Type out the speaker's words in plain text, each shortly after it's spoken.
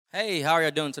Hey, how are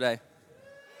you doing today?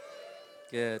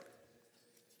 Good.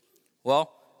 Well,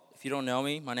 if you don't know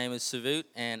me, my name is Savut,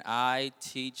 and I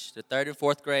teach the third and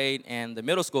fourth grade and the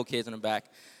middle school kids in the back,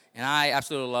 and I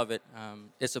absolutely love it.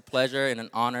 It's a pleasure and an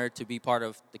honor to be part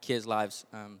of the kids' lives.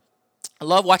 I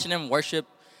love watching them worship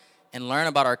and learn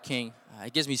about our King.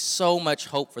 It gives me so much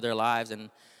hope for their lives, and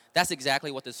that's exactly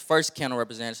what this first candle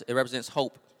represents. It represents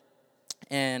hope.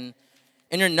 And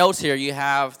in your notes here, you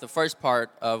have the first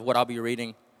part of what I'll be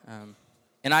reading.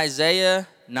 In Isaiah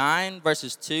 9,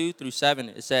 verses 2 through 7,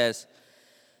 it says,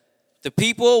 "The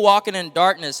people walking in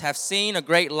darkness have seen a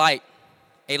great light.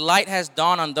 A light has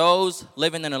dawned on those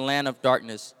living in a land of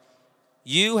darkness.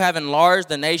 You have enlarged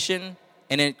the nation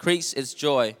and increased its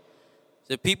joy.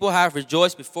 The people have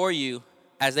rejoiced before you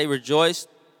as they rejoice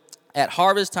at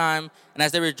harvest time and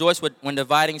as they rejoice when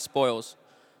dividing spoils.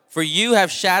 For you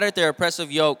have shattered their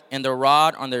oppressive yoke and the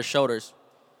rod on their shoulders,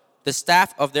 the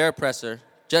staff of their oppressor,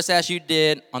 just as you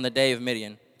did on the day of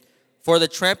Midian. For the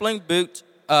trampling boot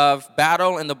of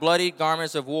battle and the bloody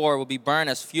garments of war will be burned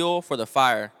as fuel for the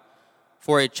fire.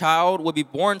 For a child will be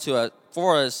born to us,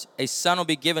 for us a son will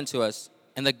be given to us,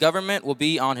 and the government will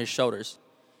be on his shoulders.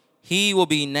 He will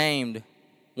be named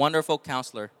Wonderful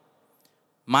Counselor,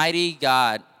 Mighty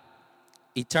God,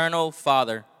 Eternal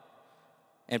Father,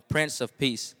 and Prince of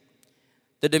Peace.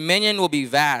 The dominion will be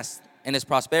vast, and his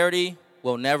prosperity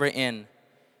will never end.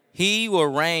 He will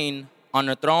reign on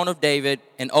the throne of David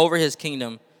and over his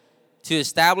kingdom, to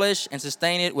establish and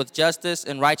sustain it with justice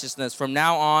and righteousness from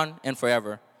now on and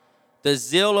forever. The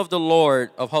zeal of the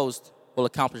Lord of hosts will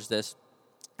accomplish this."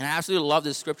 And I absolutely love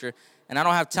this scripture, and I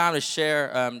don't have time to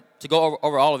share, to go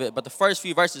over all of it, but the first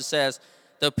few verses says,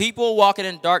 the people walking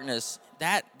in darkness,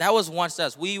 that was once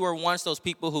us. We were once those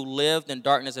people who lived in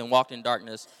darkness and walked in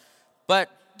darkness. But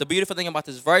the beautiful thing about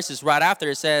this verse is right after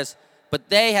it says, "But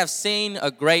they have seen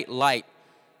a great light."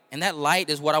 And that light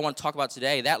is what I want to talk about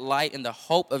today. That light and the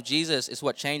hope of Jesus is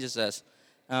what changes us.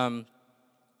 Most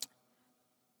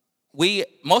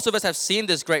of us have seen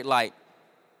this great light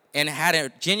and had a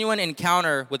genuine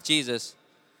encounter with Jesus.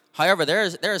 However, there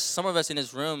are some of us in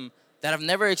this room that have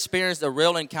never experienced a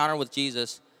real encounter with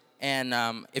Jesus. And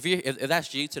if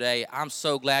that's you today, I'm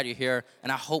so glad you're here, and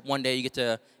I hope one day you get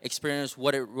to experience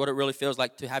what it really feels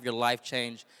like to have your life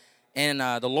change. And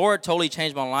the Lord totally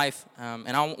changed my life,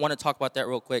 and I want to talk about that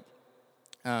real quick.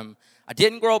 I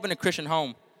didn't grow up in a Christian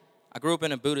home. I grew up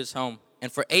in a Buddhist home,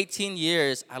 and for 18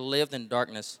 years, I lived in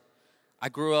darkness. I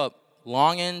grew up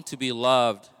longing to be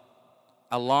loved.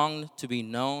 I longed to be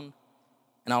known,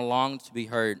 and I longed to be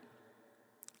heard.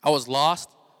 I was lost.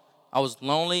 I was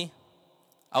lonely.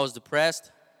 I was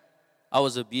depressed. I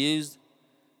was abused.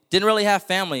 Didn't really have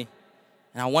family,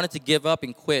 and I wanted to give up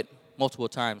and quit multiple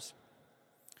times.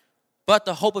 But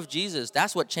the hope of Jesus,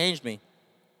 that's what changed me,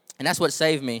 and that's what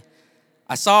saved me.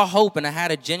 I saw hope, and I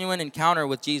had a genuine encounter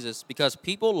with Jesus because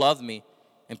people loved me,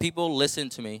 and people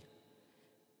listened to me,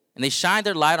 and they shined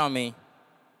their light on me,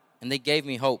 and they gave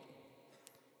me hope.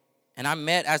 And I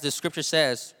met, as the scripture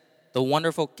says, the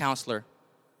Wonderful Counselor,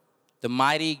 the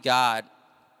Mighty God,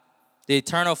 the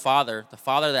Eternal Father, the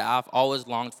Father that I've always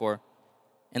longed for,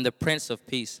 and the Prince of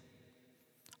Peace.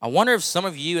 I wonder if some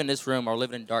of you in this room are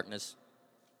living in darkness.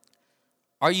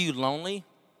 Are you lonely?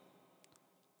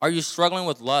 Are you struggling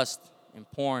with lust and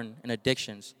porn and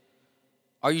addictions?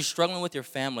 Are you struggling with your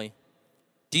family?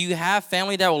 Do you have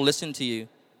family that will listen to you?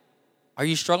 Are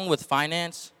you struggling with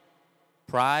finance,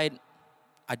 pride,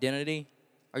 identity?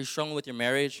 Are you struggling with your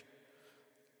marriage?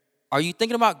 Are you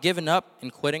thinking about giving up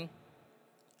and quitting?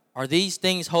 Are these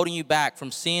things holding you back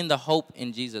from seeing the hope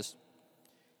in Jesus?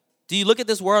 Do you look at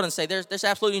this world and say, there's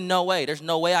absolutely no way. There's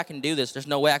no way I can do this. There's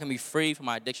no way I can be free from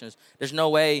my addictions. There's no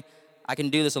way I can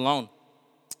do this alone.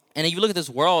 And if you look at this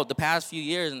world the past few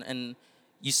years and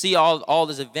you see all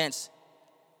these events,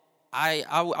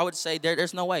 I would say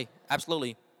there's no way,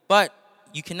 absolutely. But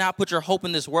you cannot put your hope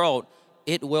in this world.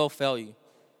 It will fail you.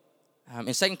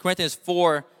 In 2 Corinthians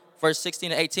 4, verse 16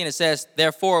 to 18, it says,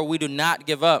 "Therefore we do not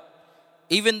give up.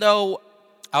 Even though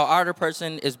our outer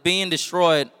person is being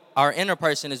destroyed, our inner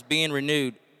person is being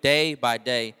renewed day by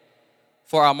day.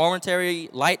 For our momentary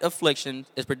light affliction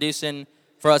is producing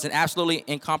for us an absolutely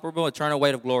incomparable eternal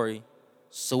weight of glory.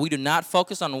 So we do not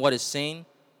focus on what is seen,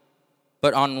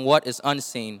 but on what is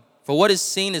unseen. For what is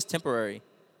seen is temporary,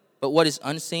 but what is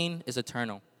unseen is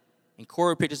eternal." And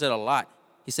Corey preaches it a lot.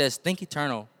 He says, think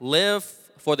eternal. Live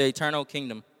for the eternal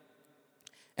kingdom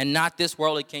and not this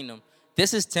worldly kingdom.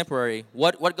 This is temporary.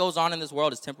 What goes on in this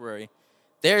world is temporary.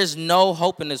 There is no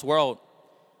hope in this world.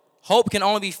 Hope can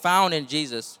only be found in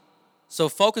Jesus. So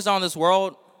focus on this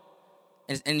world,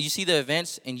 and you see the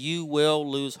events, and you will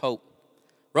lose hope.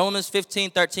 Romans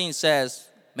 15:13 says,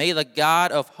 "May the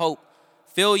God of hope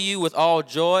fill you with all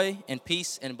joy and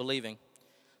peace in believing,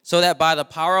 so that by the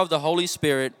power of the Holy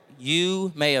Spirit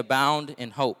you may abound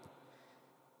in hope."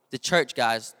 The church,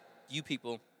 guys, you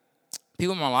people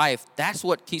in my life, that's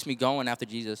what keeps me going after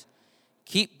Jesus.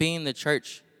 Keep being the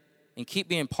church and keep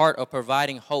being part of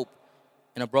providing hope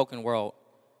in a broken world.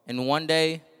 And one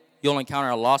day, you'll encounter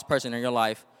a lost person in your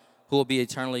life who will be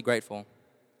eternally grateful.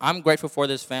 I'm grateful for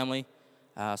this family,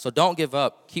 so don't give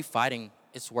up. Keep fighting.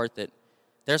 It's worth it.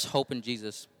 There's hope in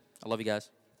Jesus. I love you guys.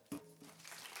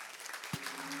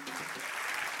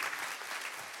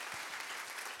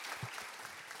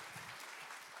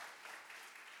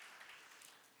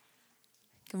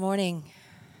 Good morning.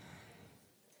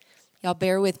 Y'all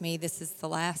bear with me. This is the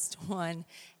last one,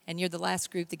 and you're the last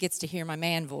group that gets to hear my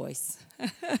man voice.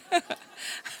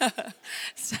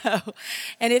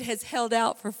 And it has held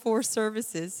out for 4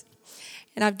 services.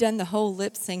 And I've done the whole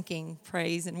lip syncing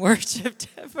praise and worship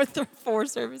for the 4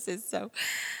 services. So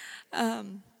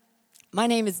my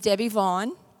name is Debbie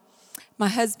Vaughn. My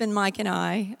husband Mike and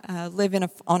I live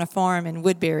on a farm in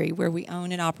Woodbury where we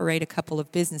own and operate a couple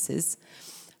of businesses.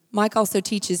 Mike also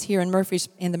teaches here in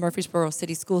the Murfreesboro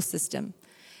City School System.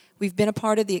 We've been a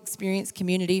part of the Experience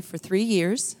community for 3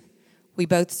 years. We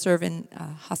both serve in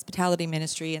hospitality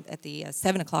ministry at the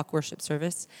 7 o'clock worship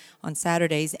service on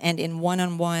Saturdays and in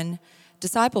one-on-one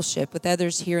discipleship with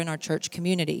others here in our church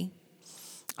community.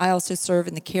 I also serve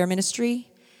in the care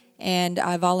ministry, and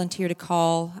I volunteer to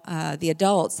call the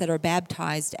adults that are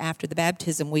baptized after the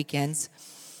baptism weekends.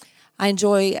 I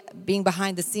enjoy being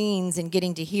behind the scenes and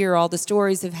getting to hear all the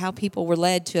stories of how people were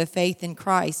led to a faith in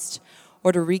Christ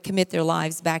or to recommit their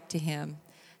lives back to Him.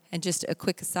 And just a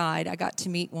quick aside, I got to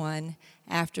meet one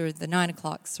after the 9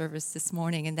 o'clock service this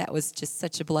morning, and that was just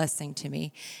such a blessing to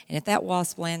me. And if that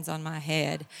wasp lands on my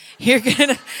head, you're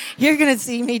gonna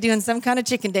see me doing some kind of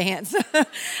chicken dance.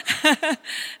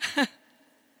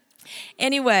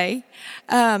 Anyway,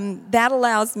 that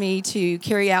allows me to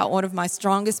carry out one of my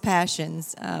strongest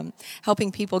passions,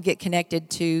 helping people get connected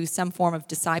to some form of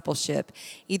discipleship,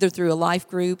 either through a life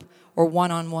group or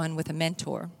one-on-one with a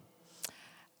mentor.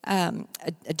 A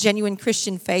genuine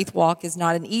Christian faith walk is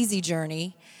not an easy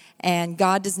journey, and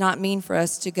God does not mean for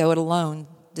us to go it alone.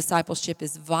 Discipleship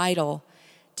is vital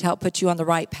to help put you on the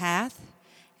right path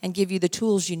and give you the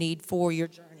tools you need for your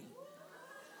journey.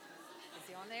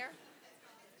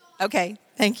 Okay,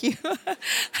 thank you.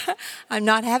 I'm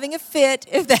not having a fit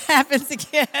if that happens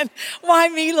again. Why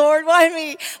me, Lord? Why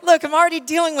me? Look, I'm already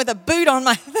dealing with a boot on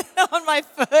my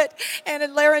foot and a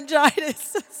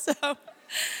laryngitis. So,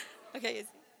 okay.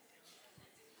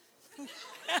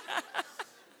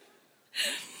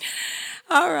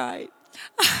 All right.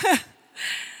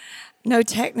 No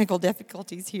technical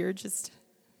difficulties here, just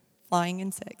flying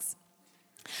insects.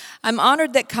 I'm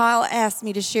honored that Kyle asked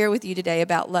me to share with you today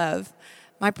about love.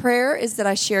 My prayer is that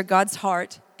I share God's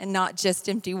heart and not just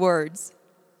empty words.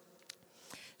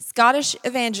 Scottish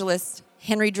evangelist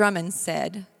Henry Drummond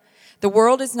said, "The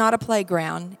world is not a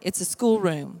playground, it's a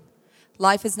schoolroom.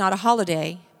 Life is not a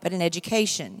holiday, but an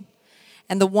education.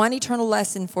 And the one eternal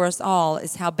lesson for us all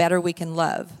is how better we can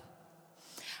love."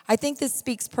 I think this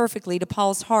speaks perfectly to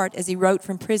Paul's heart as he wrote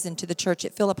from prison to the church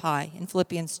at Philippi in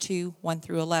Philippians 2,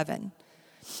 1-11.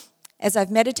 As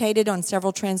I've meditated on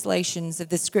several translations of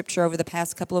this scripture over the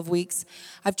past couple of weeks,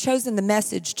 I've chosen the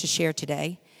Message to share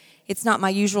today. It's not my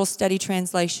usual study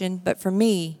translation, but for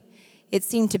me, it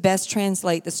seemed to best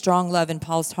translate the strong love in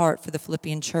Paul's heart for the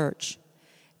Philippian church.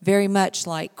 Very much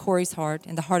like Corey's heart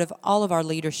and the heart of all of our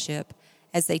leadership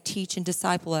as they teach and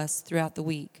disciple us throughout the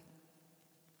week.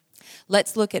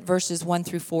 Let's look at verses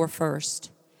 1-4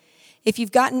 first. If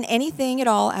you've gotten anything at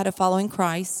all out of following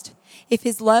Christ, if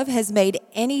His love has made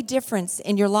any difference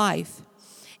in your life,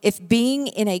 if being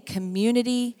in a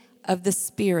community of the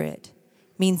Spirit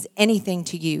means anything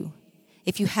to you,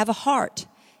 if you have a heart,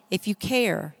 if you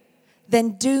care,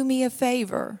 then do me a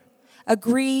favor.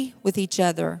 Agree with each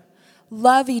other.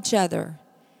 Love each other.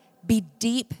 Be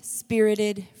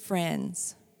deep-spirited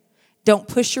friends. Don't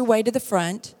push your way to the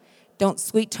front. Don't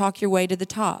sweet-talk your way to the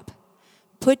top.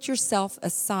 Put yourself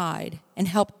aside and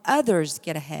help others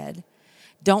get ahead.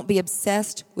 Don't be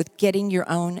obsessed with getting your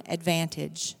own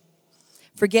advantage.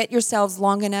 Forget yourselves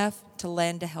long enough to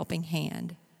lend a helping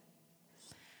hand.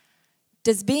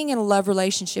 Does being in a love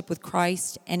relationship with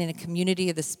Christ and in a community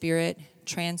of the Spirit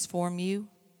transform you?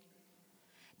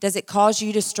 Does it cause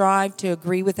you to strive to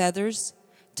agree with others,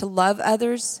 to love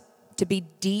others, to be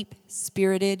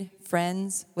deep-spirited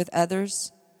friends with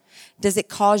others? Does it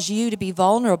cause you to be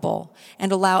vulnerable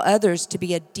and allow others to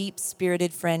be a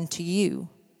deep-spirited friend to you?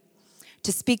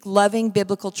 to speak loving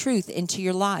biblical truth into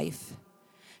your life,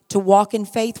 to walk in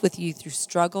faith with you through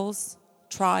struggles,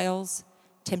 trials,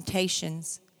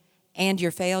 temptations, and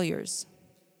your failures.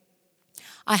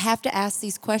 I have to ask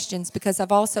these questions because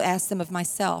I've also asked them of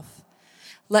myself.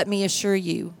 Let me assure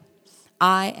you,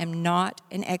 I am not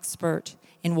an expert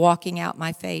in walking out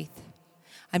my faith.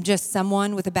 I'm just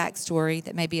someone with a backstory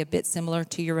that may be a bit similar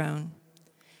to your own.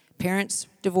 Parents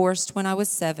divorced when I was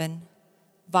 7,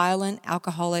 violent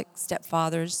alcoholic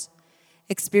stepfathers,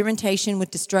 experimentation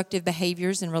with destructive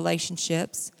behaviors and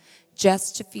relationships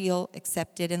just to feel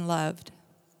accepted and loved.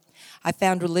 I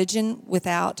found religion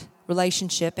without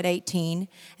relationship at 18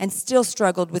 and still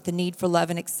struggled with the need for love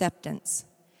and acceptance.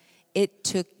 It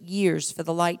took years for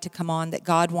the light to come on that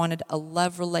God wanted a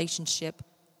love relationship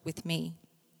with me.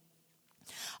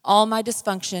 All my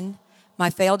dysfunction, my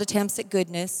failed attempts at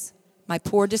goodness, my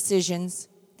poor decisions,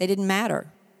 they didn't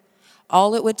matter.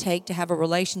 All it would take to have a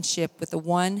relationship with the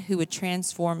one who would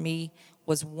transform me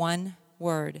was one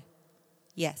word: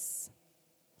 yes.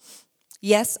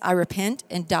 Yes, I repent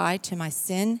and die to my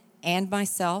sin and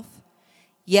myself.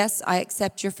 Yes, I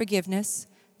accept your forgiveness,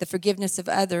 the forgiveness of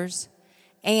others,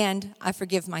 and I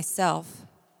forgive myself.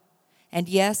 And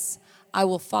yes, I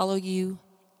will follow you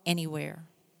anywhere.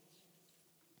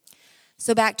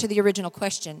 So back to the original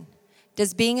question.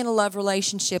 Does being in a love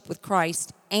relationship with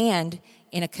Christ and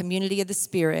in a community of the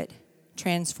Spirit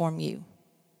transform you?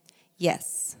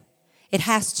 Yes, it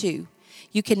has to.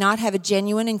 You cannot have a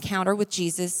genuine encounter with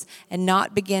Jesus and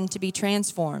not begin to be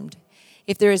transformed.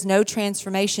 If there is no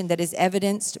transformation that is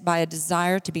evidenced by a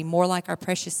desire to be more like our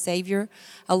precious Savior,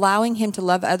 allowing Him to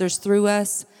love others through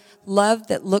us, love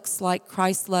that looks like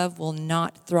Christ's love will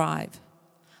not thrive.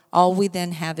 All we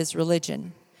then have is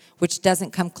religion, which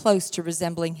doesn't come close to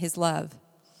resembling His love.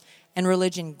 And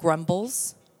religion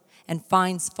grumbles and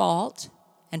finds fault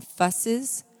and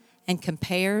fusses and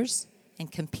compares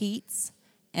and competes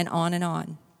and on and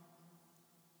on.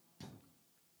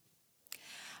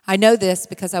 I know this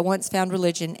because I once found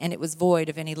religion and it was void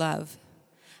of any love.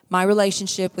 My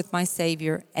relationship with my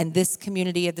Savior and this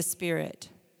community of the Spirit,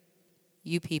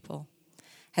 you people,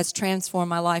 has transformed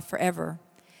my life forever.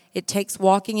 It takes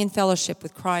walking in fellowship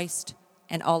with Christ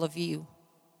and all of you.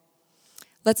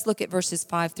 Let's look at verses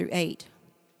 5 through 8.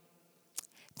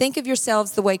 Think of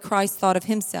yourselves the way Christ thought of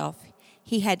himself.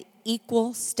 He had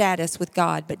equal status with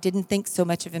God, but didn't think so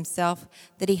much of himself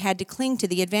that he had to cling to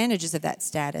the advantages of that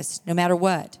status, no matter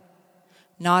what.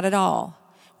 Not at all.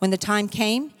 When the time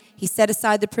came, he set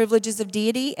aside the privileges of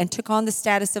deity and took on the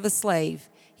status of a slave.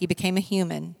 He became a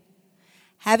human.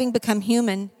 Having become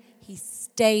human, he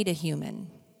stayed a human.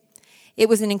 It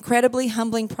was an incredibly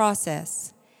humbling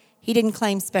process. He didn't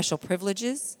claim special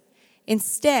privileges.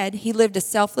 Instead, he lived a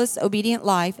selfless, obedient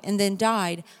life and then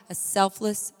died a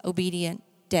selfless, obedient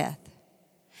death.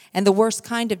 And the worst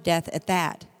kind of death at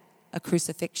that, a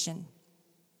crucifixion.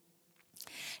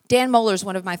 Dan Mohler is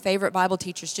one of my favorite Bible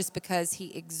teachers just because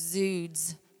he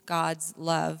exudes God's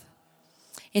love.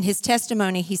 In his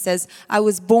testimony, he says, I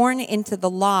was born into the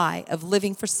lie of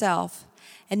living for self,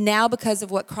 and now because of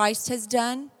what Christ has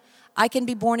done, I can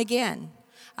be born again.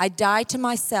 I die to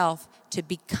myself to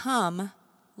become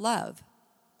love.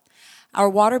 Our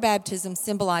water baptism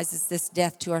symbolizes this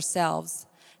death to ourselves,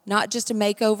 not just a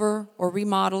makeover or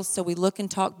remodel so we look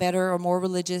and talk better or more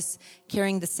religious,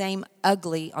 carrying the same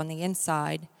ugly on the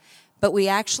inside, but we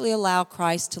actually allow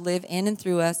Christ to live in and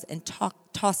through us and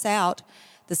toss out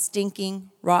the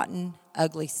stinking, rotten,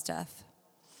 ugly stuff.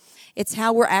 It's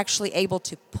how we're actually able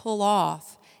to pull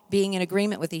off being in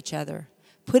agreement with each other,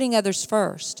 putting others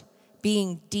first,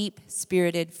 being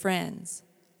deep-spirited friends,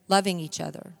 loving each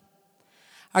other.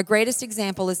 Our greatest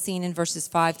example is seen in verses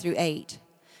 5 through 8.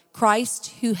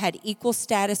 Christ, who had equal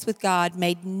status with God,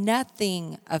 made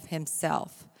nothing of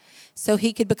himself so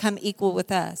he could become equal with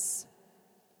us.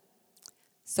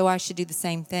 So I should do the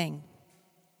same thing.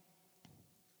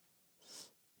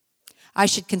 I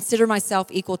should consider myself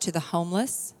equal to the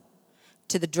homeless,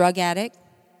 to the drug addict,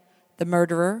 the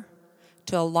murderer,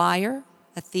 to a liar,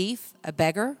 a thief, a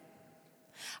beggar.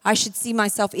 I should see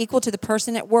myself equal to the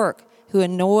person at work who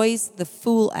annoys the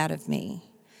fool out of me.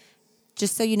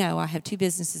 Just so you know, I have 2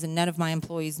 businesses and none of my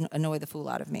employees annoy the fool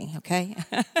out of me, okay?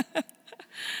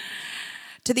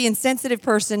 To the insensitive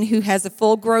person who has a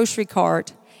full grocery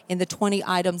cart in the 20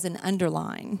 items and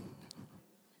underline.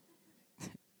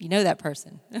 You know that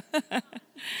person.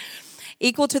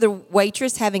 Equal to the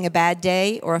waitress having a bad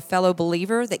day or a fellow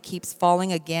believer that keeps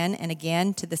falling again and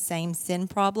again to the same sin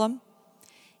problem.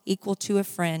 Equal to a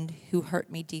friend who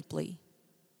hurt me deeply.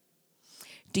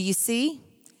 Do you see?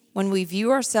 When we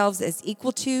view ourselves as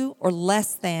equal to or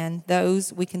less than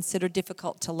those we consider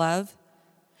difficult to love,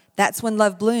 That's when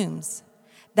love blooms.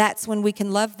 That's when we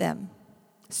can love them,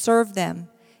 serve them,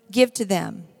 give to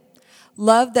them.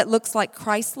 Love that looks like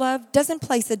Christ's love doesn't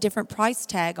place a different price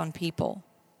tag on people.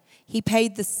 He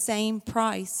paid the same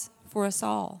price for us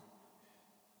all.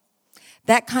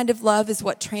 That kind of love is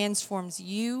what transforms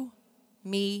you,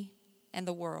 me, and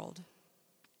the world.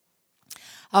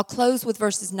 I'll close with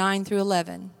verses 9 through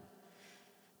 11.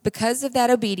 Because of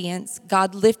that obedience,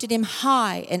 God lifted him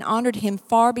high and honored him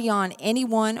far beyond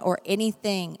anyone or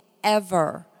anything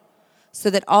ever, so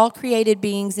that all created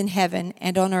beings in heaven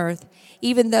and on earth,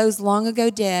 even those long ago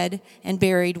dead and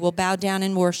buried, will bow down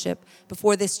and worship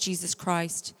before this Jesus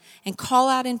Christ and call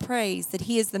out in praise that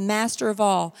he is the master of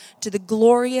all, to the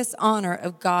glorious honor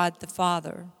of God the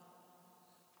Father.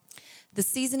 The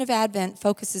season of Advent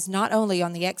focuses not only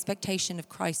on the expectation of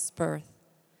Christ's birth,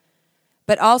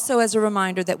 but also as a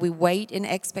reminder that we wait in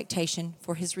expectation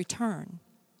for his return.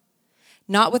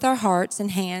 Not with our hearts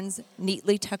and hands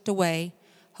neatly tucked away,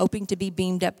 hoping to be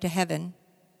beamed up to heaven,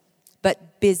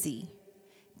 but busy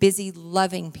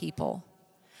loving people,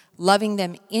 loving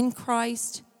them in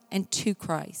Christ and to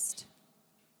Christ.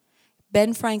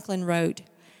 Ben Franklin wrote,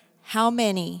 "How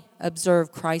many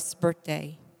observe Christ's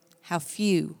birthday? How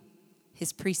few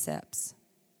his precepts."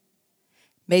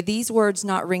 May these words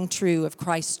not ring true of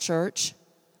Christ's church.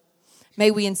 May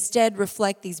we instead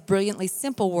reflect these brilliantly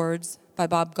simple words by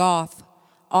Bob Goff,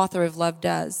 author of Love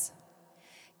Does.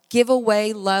 Give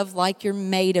away love like you're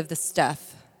made of the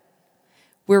stuff.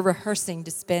 We're rehearsing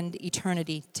to spend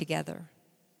eternity together.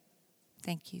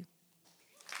 Thank you.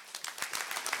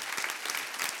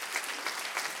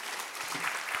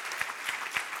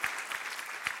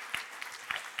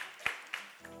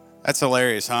 That's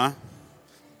hilarious, huh?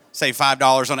 Save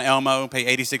 $5 on an Elmo, pay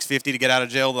 $86.50 to get out of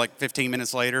jail like 15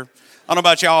 minutes later. I don't know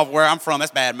about y'all, where I'm from,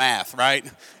 that's bad math, right?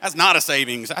 That's not a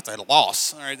savings, that's a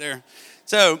loss right there.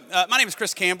 So my name is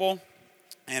Chris Campbell,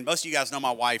 and most of you guys know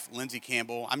my wife, Lindsay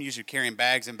Campbell. I'm usually carrying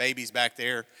bags and babies back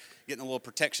there, getting a little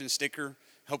protection sticker,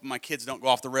 hoping my kids don't go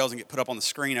off the rails and get put up on the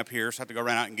screen up here, so I have to go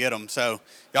run out and get them. So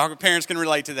y'all parents can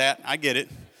relate to that. I get it.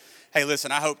 Hey,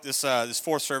 listen, I hope this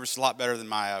fourth service is a lot better than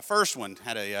my first one.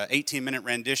 Had a 18-minute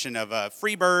rendition of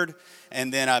Freebird,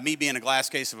 and then me being a glass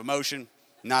case of emotion.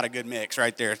 Not a good mix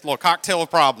right there. A little cocktail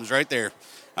of problems right there.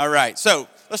 All right, so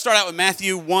let's start out with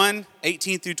Matthew 1,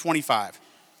 18 through 25.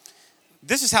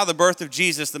 This is how the birth of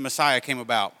Jesus, the Messiah, came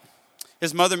about.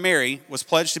 His mother Mary was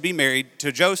pledged to be married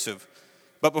to Joseph,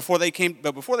 but before they came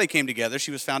together,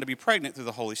 she was found to be pregnant through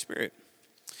the Holy Spirit.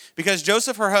 Because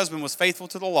Joseph, her husband, was faithful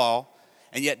to the law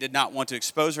and yet did not want to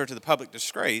expose her to the public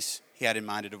disgrace, he had in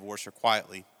mind to divorce her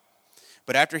quietly.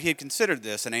 But after he had considered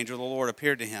this, an angel of the Lord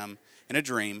appeared to him in a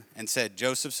dream and said,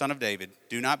 "Joseph, son of David,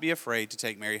 do not be afraid to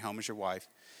take Mary home as your wife,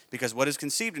 because what is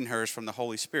conceived in her is from the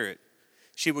Holy Spirit.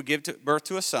 She will give birth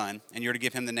to a son, and you're to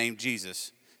give him the name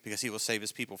Jesus, because he will save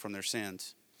his people from their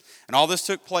sins." And all this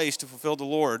took place to fulfill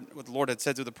what the Lord had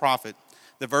said through the prophet,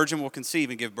 "The virgin will conceive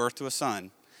and give birth to a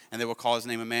son, and they will call his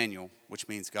name Emmanuel," which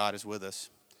means God is with us.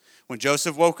 When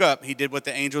Joseph woke up, he did what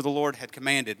the angel of the Lord had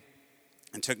commanded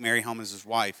and took Mary home as his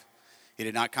wife. He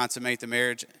did not consummate the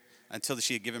marriage until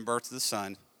she had given birth to the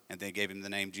son, and they gave him the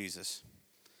name Jesus.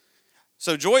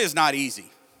 So joy is not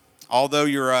easy. Although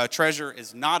your treasure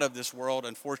is not of this world,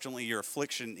 unfortunately, your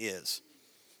affliction is.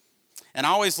 And I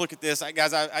always look at this.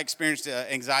 Guys, I experienced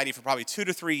anxiety for probably 2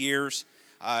 to 3 years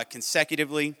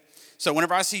consecutively. So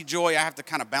whenever I see joy, I have to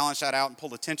kind of balance that out and pull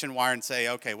the tension wire and say,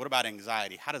 okay, what about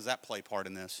anxiety? How does that play part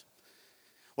in this?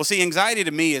 Well, see, anxiety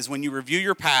to me is when you review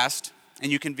your past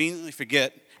and you conveniently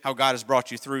forget how God has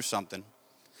brought you through something.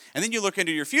 And then you look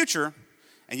into your future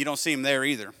and you don't see him there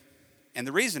either. And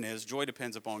the reason is joy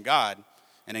depends upon God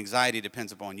and anxiety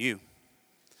depends upon you.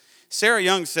 Sarah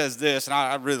Young says this, and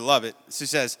I really love it. She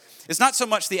says, "It's not so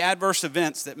much the adverse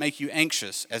events that make you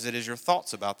anxious as it is your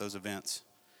thoughts about those events.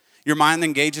 Your mind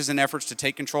engages in efforts to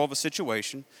take control of a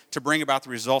situation to bring about the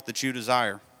result that you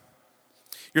desire.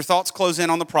 Your thoughts close in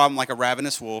on the problem like a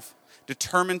ravenous wolf,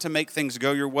 determined to make things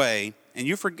go your way, and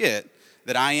you forget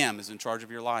that I am is in charge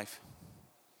of your life."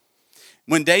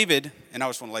 When David, and I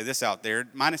just want to lay this out there,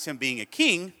 minus him being a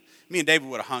king, me and David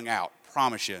would have hung out,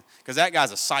 promise you, because that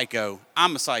guy's a psycho.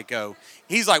 I'm a psycho.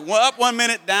 He's like up 1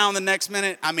 minute, down the next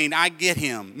minute. I mean, I get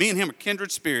him. Me and him are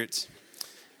kindred spirits.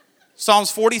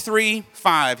 Psalms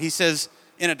 43:5, he says,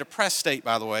 in a depressed state,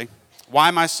 by the way,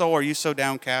 "Why, my soul, are you so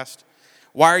downcast?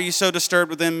 Why are you so disturbed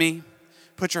within me?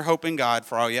 Put your hope in God,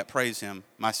 for I'll yet praise him,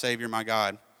 my Savior, my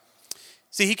God."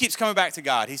 See, he keeps coming back to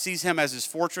God. He sees him as his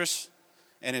fortress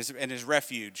and his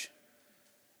refuge.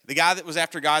 The guy that was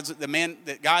after the man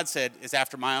that God said is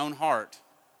after my own heart,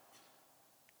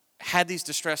 had these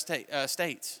distressed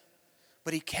states.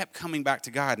 But he kept coming back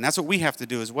to God, and that's what we have to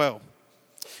do as well.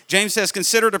 James says,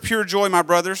 consider it a pure joy, my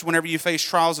brothers, whenever you face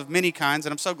trials of many kinds.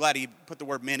 And I'm so glad he put the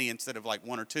word many instead of like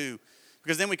one or two,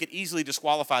 because then we could easily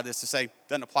disqualify this to say,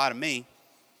 doesn't apply to me.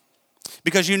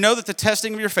 Because you know that the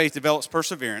testing of your faith develops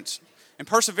perseverance, and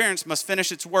perseverance must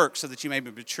finish its work so that you may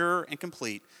be mature and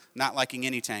complete, not liking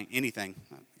anything.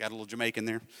 Got a little Jamaican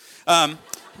there.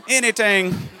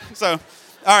 Anything. So,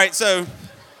 all right, so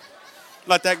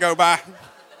let that go by.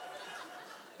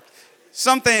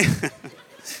 Something,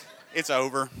 it's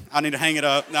over. I need to hang it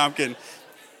up. No, I'm kidding.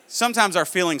 Sometimes our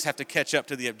feelings have to catch up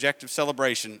to the objective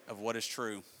celebration of what is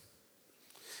true.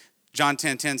 John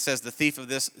 10:10 says, the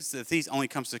thief only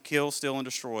comes to kill, steal, and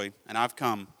destroy, and I've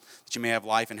come that you may have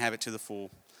life and have it to the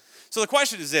full. So the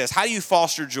question is this, how do you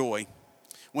foster joy?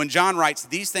 When John writes,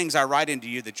 these things I write unto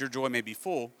you that your joy may be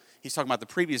full, he's talking about the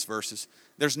previous verses.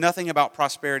 There's nothing about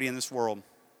prosperity in this world,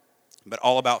 but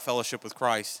all about fellowship with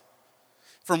Christ,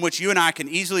 from which you and I can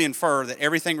easily infer that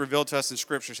everything revealed to us in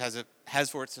Scriptures has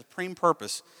for its supreme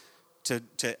purpose to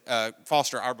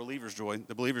foster our believers' joy,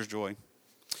 the believer's joy.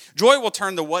 Joy will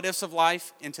turn the what-ifs of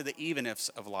life into the even-ifs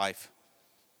of life.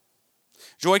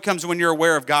 Joy comes when you're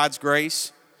aware of God's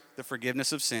grace, the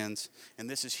forgiveness of sins, and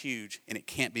this is huge, and it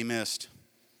can't be missed.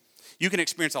 You can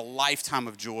experience a lifetime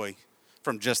of joy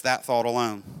from just that thought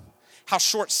alone. How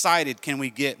short-sighted can we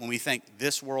get when we think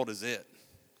this world is it?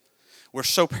 We're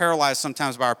so paralyzed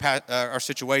sometimes by our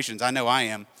situations, I know I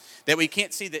am, that we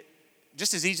can't see that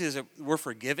just as easy as we're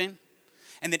forgiven,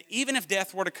 and that even if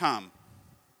death were to come,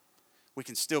 we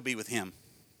can still be with him.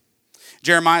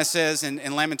 Jeremiah says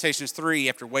in Lamentations 3,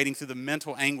 after wading through the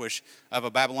mental anguish of a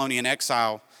Babylonian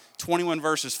exile, 21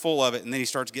 verses full of it, and then he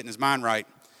starts getting his mind right.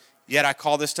 Yet I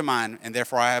call this to mind, and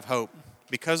therefore I have hope.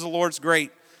 Because the Lord's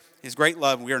great, his great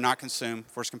love, we are not consumed,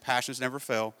 for his compassions never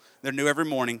fail. They're new every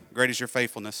morning. Great is your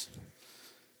faithfulness.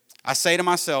 I say to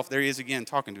myself, there he is again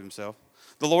talking to himself,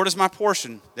 the Lord is my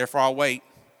portion, therefore I'll wait.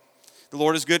 The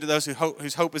Lord is good to those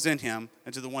whose hope is in him,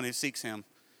 and to the one who seeks him.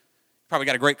 Probably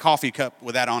got a great coffee cup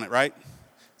with that on it, right?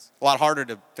 It's a lot harder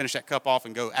to finish that cup off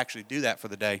and go actually do that for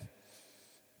the day.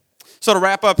 So to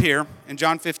wrap up here, in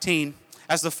John 15,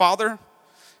 as the Father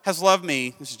has loved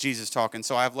me, this is Jesus talking,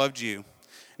 so I have loved you.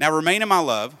 Now remain in my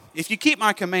love. If you keep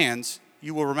my commands,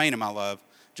 you will remain in my love,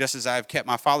 just as I have kept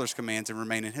my Father's commands and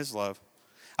remain in his love.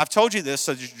 I've told you this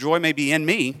so that your joy may be in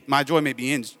me, my joy may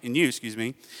be in you,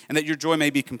 and that your joy may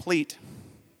be complete.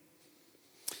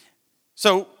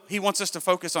 So he wants us to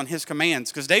focus on his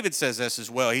commands, because David says this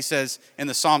as well. He says in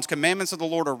the Psalms, commandments of the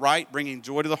Lord are right, bringing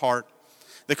joy to the heart.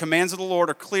 The commands of the Lord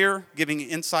are clear, giving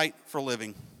insight for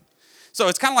living. So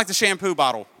it's kind of like the shampoo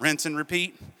bottle, rinse and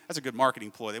repeat. That's a good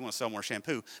marketing ploy. They want to sell more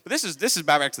shampoo. But this is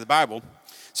back to the Bible.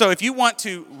 So if you want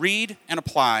to read and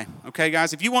apply, okay,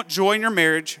 guys, if you want joy in your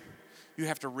marriage, you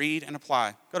have to read and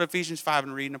apply. Go to Ephesians 5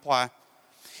 and read and apply.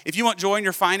 If you want joy in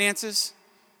your finances,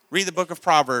 read the book of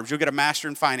Proverbs. You'll get a master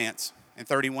in finance in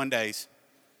 31 days.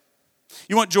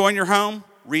 You want joy in your home?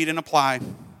 Read and apply.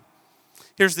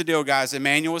 Here's the deal, guys.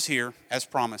 Emmanuel is here, as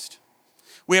promised.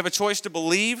 We have a choice to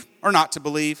believe or not to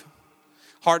believe.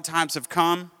 Hard times have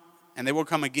come, and they will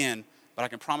come again. But I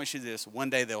can promise you this,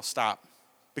 one day they'll stop,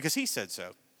 because he said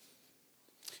so.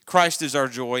 Christ is our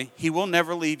joy. He will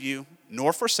never leave you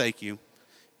nor forsake you.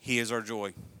 He is our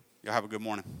joy. Y'all have a good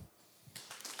morning.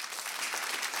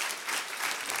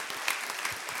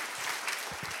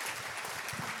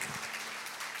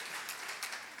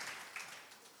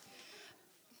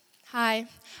 Hi.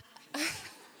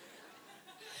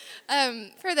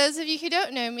 For those of you who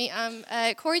don't know me,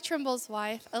 I'm Corey Trimble's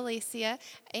wife, Alicia,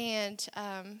 and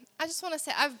I just want to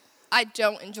say I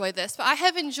don't enjoy this, but I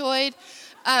have enjoyed.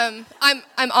 I'm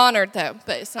honored though,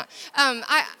 but it's not.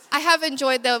 I have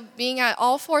enjoyed though being at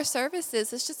all 4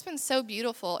 services. It's just been so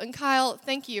beautiful. And Kyle,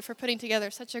 thank you for putting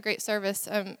together such a great service.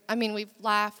 I mean, we've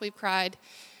laughed, we've cried,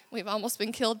 we've almost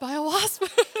been killed by a wasp.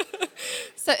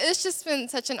 So it's just been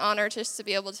such an honor just to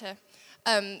be able to,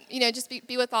 just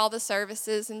be with all the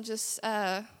services and just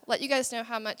let you guys know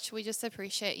how much we just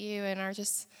appreciate you and are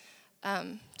just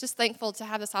thankful to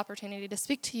have this opportunity to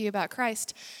speak to you about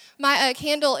Christ. My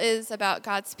candle is about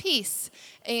God's peace.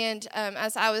 And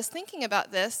as I was thinking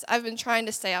about this, I've been trying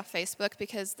to stay off Facebook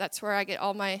because that's where I get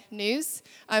all my news.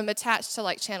 I'm attached to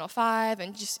like Channel 5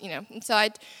 and just, and so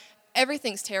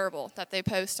everything's terrible that they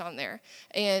post on there.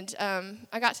 And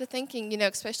I got to thinking,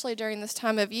 especially during this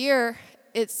time of year,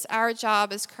 it's our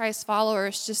job as Christ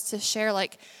followers just to share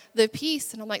like the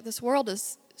peace. And I'm like, this world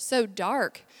is so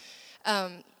dark.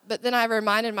 But then I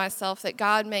reminded myself that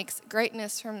God makes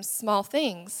greatness from small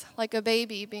things, like a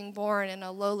baby being born in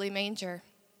a lowly manger.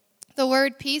 The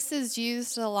word peace is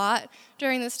used a lot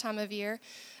during this time of year.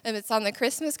 It's on the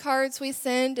Christmas cards we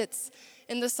send. It's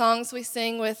in the songs we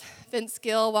sing with Vince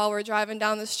Gill while we're driving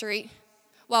down the street,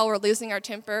 while we're losing our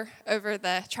temper over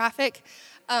the traffic.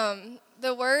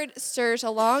 The word stirs a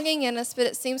longing in us, but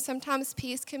it seems sometimes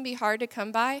peace can be hard to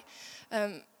come by.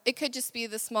 It could just be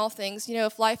the small things. You know,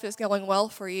 if life is going well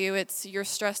for you, you're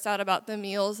stressed out about the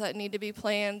meals that need to be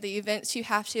planned, the events you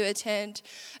have to attend.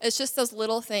 It's just those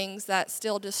little things that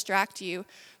still distract you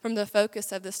from the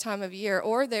focus of this time of year.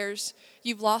 Or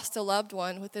you've lost a loved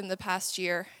one within the past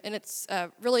year, and it's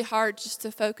really hard just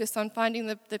to focus on finding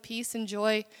the peace and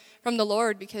joy from the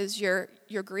Lord because you're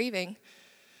grieving.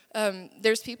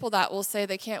 There's people that will say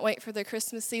they can't wait for the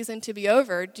Christmas season to be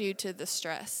over due to the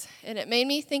stress. And it made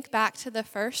me think back to the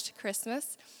first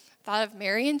Christmas, thought of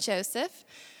Mary and Joseph,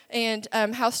 and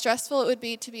how stressful it would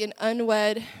be to be an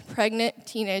unwed, pregnant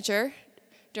teenager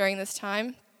during this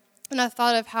time. And I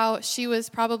thought of how she was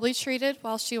probably treated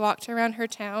while she walked around her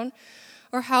town,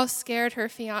 or how scared her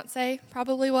fiancé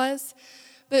probably was.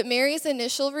 But Mary's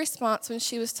initial response when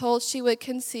she was told she would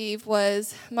conceive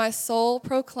was, "My soul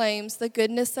proclaims the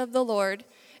goodness of the Lord,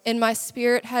 and my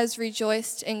spirit has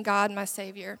rejoiced in God my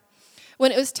Savior."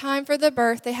 When it was time for the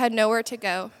birth, they had nowhere to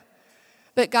go.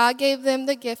 But God gave them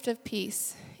the gift of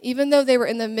peace. Even though they were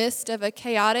in the midst of a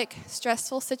chaotic,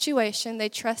 stressful situation, they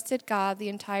trusted God the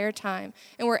entire time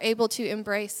and were able to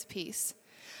embrace peace.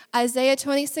 Isaiah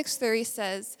 26:3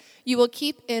 says, "You will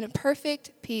keep in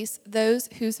perfect peace those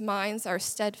whose minds are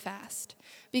steadfast,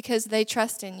 because they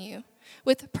trust in you."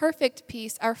 With perfect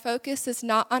peace, our focus is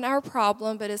not on our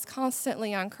problem, but is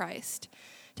constantly on Christ.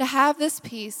 To have this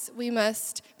peace, we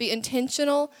must be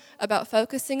intentional about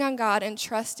focusing on God and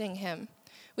trusting Him.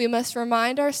 We must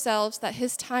remind ourselves that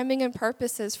His timing and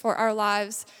purposes for our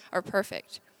lives are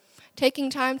perfect. Taking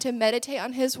time to meditate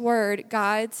on His Word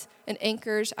guides and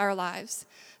anchors our lives.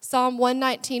 Psalm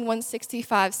 119,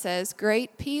 165 says,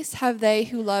 "Great peace have they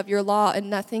who love your law, and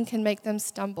nothing can make them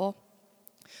stumble."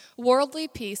 Worldly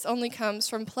peace only comes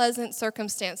from pleasant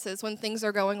circumstances when things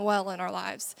are going well in our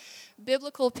lives.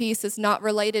 Biblical peace is not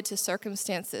related to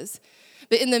circumstances.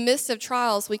 But in the midst of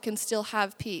trials, we can still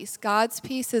have peace. God's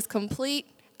peace is complete,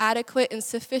 adequate, and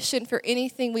sufficient for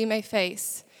anything we may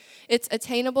face. It's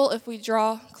attainable if we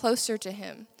draw closer to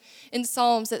Him. In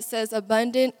Psalms, it says,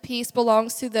 "Abundant peace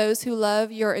belongs to those who love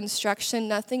your instruction.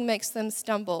 Nothing makes them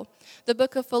stumble." The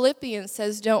book of Philippians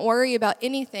says, "Don't worry about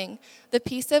anything. The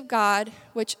peace of God,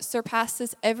 which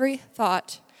surpasses every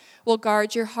thought, will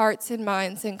guard your hearts and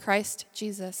minds in Christ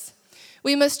Jesus."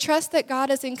 We must trust that God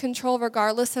is in control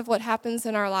regardless of what happens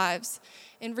in our lives.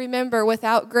 And remember,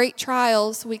 without great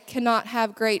trials, we cannot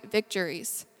have great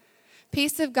victories.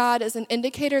 Peace of God is an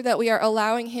indicator that we are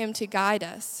allowing Him to guide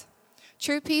us.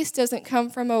 True peace doesn't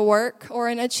come from a work or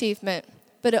an achievement,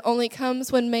 but it only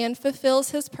comes when man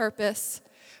fulfills his purpose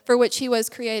for which he was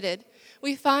created.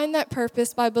 We find that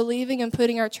purpose by believing and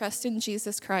putting our trust in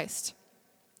Jesus Christ.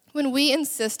 When we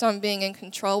insist on being in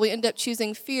control, we end up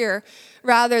choosing fear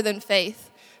rather than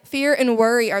faith. Fear and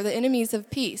worry are the enemies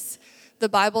of peace. The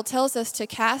Bible tells us to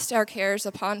cast our cares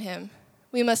upon Him.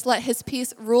 We must let His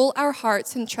peace rule our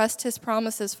hearts and trust His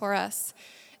promises for us.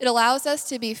 It allows us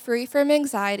to be free from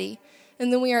anxiety,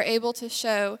 and then we are able to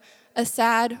show a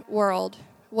sad world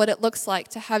what it looks like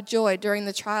to have joy during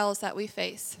the trials that we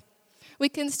face. We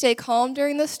can stay calm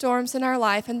during the storms in our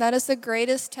life, and that is the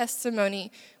greatest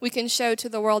testimony we can show to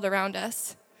the world around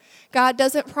us. God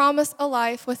doesn't promise a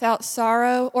life without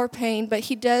sorrow or pain, but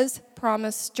He does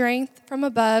promise strength from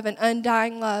above and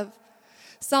undying love.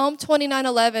 Psalm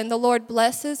 29:11, "The Lord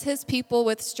blesses His people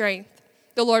with strength.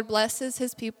 The Lord blesses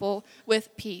His people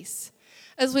with peace."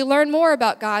 As we learn more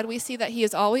about God, we see that He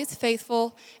is always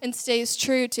faithful and stays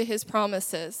true to His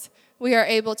promises. We are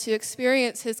able to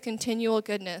experience His continual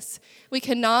goodness. We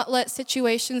cannot let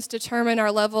situations determine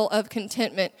our level of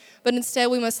contentment, but instead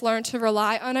we must learn to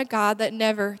rely on a God that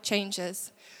never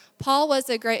changes. Paul was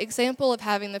a great example of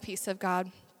having the peace of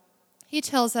God. He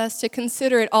tells us to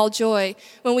consider it all joy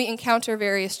when we encounter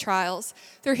various trials.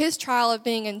 Through his trial of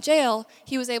being in jail,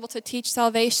 he was able to teach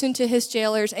salvation to his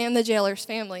jailers and the jailer's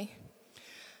family.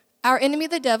 Our enemy,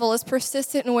 the devil, is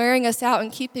persistent in wearing us out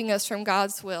and keeping us from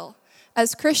God's will.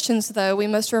 As Christians, though, we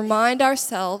must remind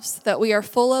ourselves that we are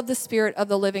full of the Spirit of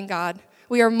the living God.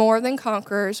 We are more than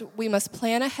conquerors. We must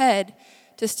plan ahead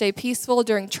to stay peaceful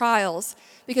during trials,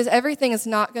 because everything is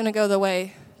not going to go the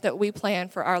way that we plan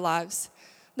for our lives.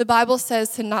 The Bible says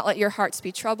to not let your hearts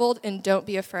be troubled and don't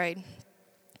be afraid.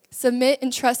 Submit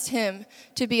and trust Him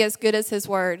to be as good as His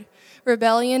word.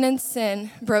 Rebellion and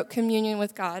sin broke communion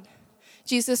with God.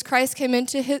 Jesus Christ came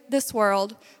into this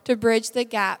world to bridge the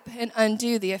gap and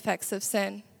undo the effects of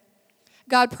sin.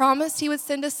 God promised he would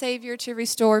send a Savior to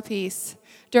restore peace.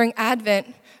 During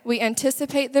Advent, we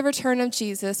anticipate the return of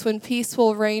Jesus when peace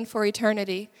will reign for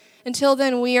eternity. Until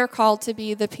then, we are called to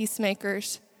be the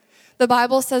peacemakers. The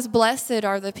Bible says, "Blessed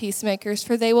are the peacemakers,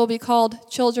 for they will be called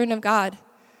children of God."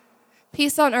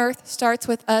 Peace on earth starts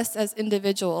with us as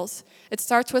individuals. It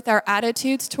starts with our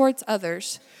attitudes towards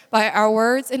others. By our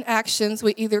words and actions,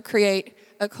 we either create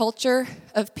a culture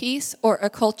of peace or a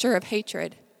culture of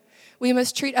hatred. We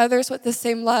must treat others with the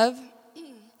same love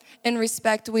and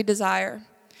respect we desire.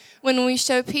 When we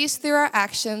show peace through our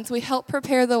actions, we help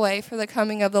prepare the way for the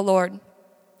coming of the Lord.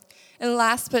 And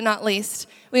last but not least,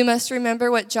 we must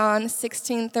remember what John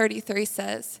 16:33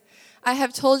 says. "I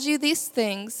have told you these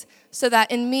things so that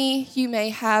in me you may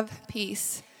have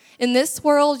peace. In this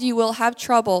world you will have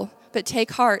trouble, but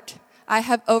take heart. I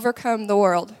have overcome the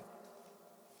world."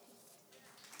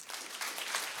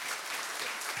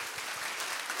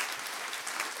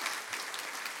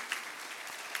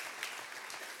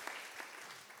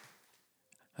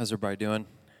 How's everybody doing?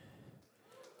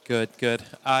 Good, good.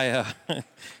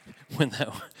 When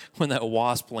that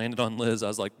wasp landed on Liz, I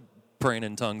was like praying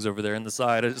in tongues over there in the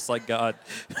side. I was just like, God,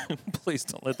 please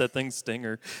don't let that thing sting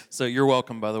her. So you're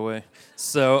welcome, by the way.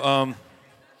 So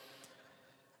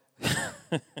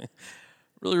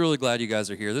really, really glad you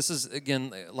guys are here. This is,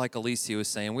 again, like Alicia was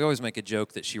saying, we always make a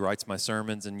joke that she writes my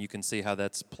sermons, and you can see how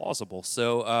that's plausible.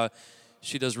 So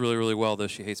she does really, really well, though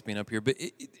she hates being up here. But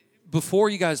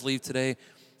before you guys leave today,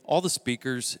 all the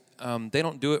speakers, they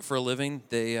don't do it for a living.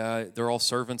 They're all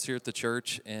servants here at the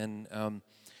church, and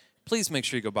please make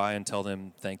sure you go by and tell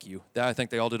them thank you. I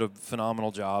think they all did a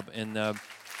phenomenal job, and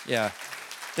yeah,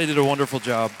 they did a wonderful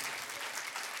job.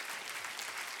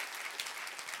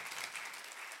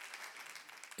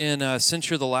 And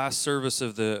since you're the last service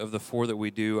of the four that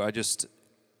we do, I just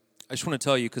want to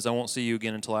tell you, because I won't see you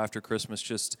again until after Christmas,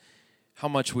 just how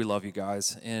much we love you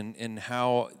guys, and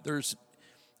how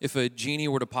if a genie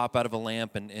were to pop out of a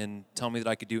lamp and tell me that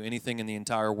I could do anything in the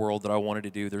entire world that I wanted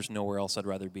to do, there's nowhere else I'd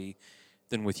rather be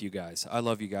than with you guys. I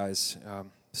love you guys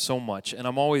so much, and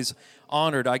I'm always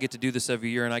honored. I get to do this every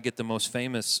year, and I get the most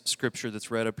famous scripture that's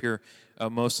read up here,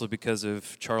 mostly because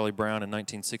of Charlie Brown in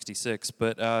 1966,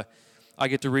 but I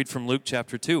get to read from Luke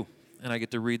chapter 2, and I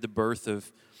get to read the birth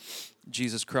of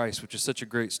Jesus Christ, which is such a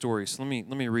great story. So let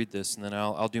me read this, and then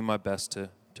I'll do my best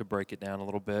to break it down a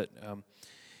little bit.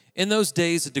 In those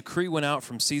days, a decree went out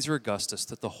from Caesar Augustus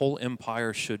that the whole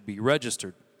empire should be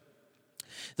registered.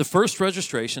 The first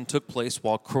registration took place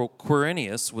while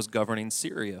Quirinius was governing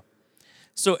Syria.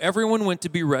 So everyone went to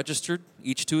be registered,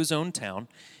 each to his own town,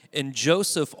 and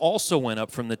Joseph also went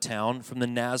up from the town from the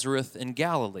Nazareth in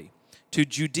Galilee to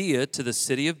Judea, to the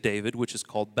city of David, which is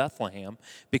called Bethlehem,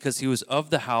 because he was of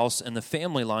the house and the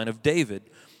family line of David,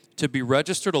 to be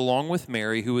registered along with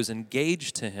Mary, who was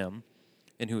engaged to him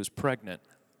and who was pregnant.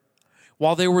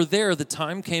 While they were there, the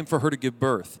time came for her to give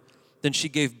birth. Then she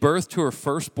gave birth to her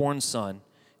firstborn son,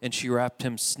 and she wrapped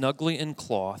him snugly in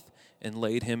cloth and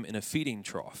laid him in a feeding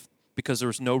trough, because there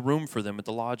was no room for them at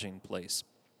the lodging place.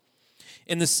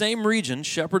 In the same region,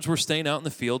 shepherds were staying out in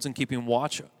the fields and keeping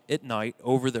watch at night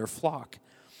over their flock.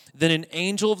 Then an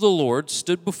angel of the Lord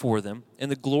stood before them,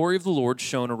 and the glory of the Lord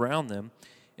shone around them,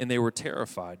 and they were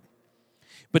terrified.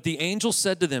 But the angel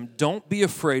said to them, "Don't be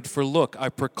afraid, for look, I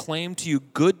proclaim to you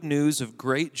good news of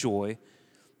great joy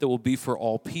that will be for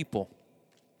all people.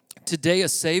 Today a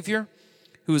Savior,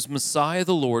 who is Messiah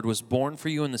the Lord, was born for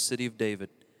you in the city of David.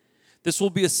 This will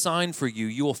be a sign for you.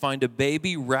 You will find a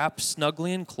baby wrapped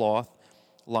snugly in cloth,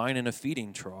 lying in a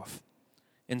feeding trough."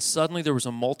 And suddenly there was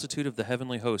a multitude of the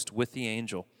heavenly host with the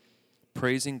angel,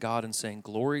 praising God and saying,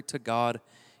 "Glory to God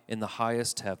in the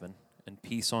highest heaven, and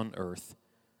peace on earth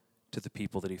to the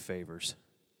people that he favors."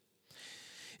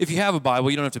 If you have a Bible,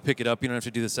 you don't have to pick it up. You don't have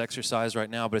to do this exercise right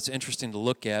now, but it's interesting to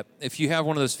look at. If you have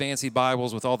one of those fancy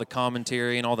Bibles with all the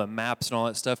commentary and all the maps and all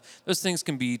that stuff, those things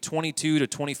can be 2,200 to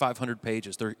 2,500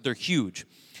 pages. They're huge.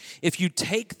 If you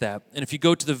take that, and if you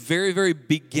go to the very, very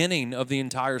beginning of the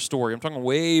entire story, I'm talking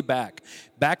way back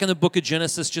in the book of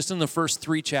Genesis, just in the first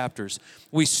 3 chapters,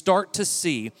 we start to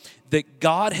see that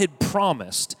God had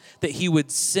promised that he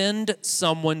would send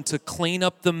someone to clean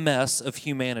up the mess of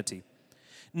humanity.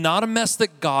 Not a mess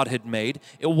that God had made.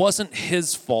 It wasn't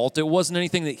his fault. It wasn't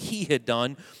anything that he had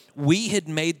done. We had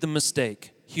made the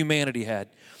mistake. Humanity had.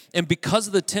 And because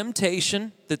of the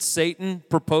temptation that Satan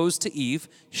proposed to Eve,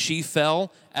 she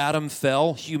fell, Adam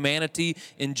fell, humanity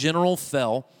in general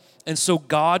fell. And so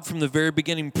God, from the very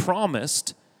beginning,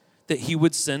 promised that he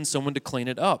would send someone to clean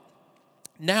it up.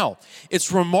 Now,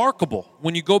 it's remarkable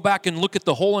when you go back and look at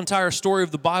the whole entire story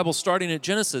of the Bible, starting at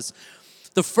Genesis,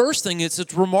 The first thing is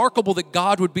it's remarkable that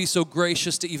God would be so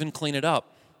gracious to even clean it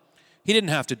up. He didn't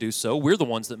have to do so. We're the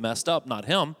ones that messed up, not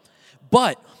him.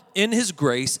 But in his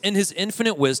grace, in his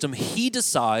infinite wisdom, he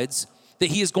decides that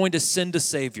he is going to send a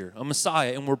Savior, a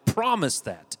Messiah, and we're promised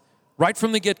that right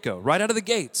from the get-go, right out of the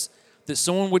gates, that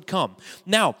someone would come.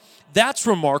 Now, that's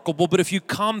remarkable, but if you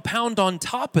compound on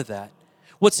top of that,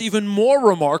 what's even more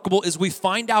remarkable is we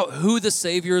find out who the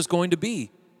Savior is going to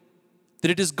be. That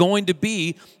it is going to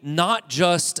be not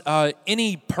just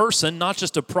any person, not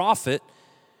just a prophet.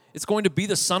 It's going to be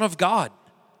the Son of God.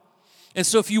 And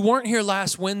so if you weren't here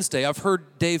last Wednesday, I've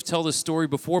heard Dave tell this story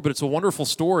before, but it's a wonderful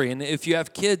story. And if you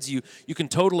have kids, you can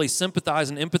totally sympathize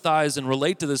and empathize and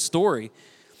relate to this story.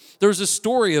 There's a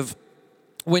story of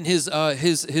when his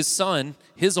son,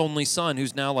 his only son,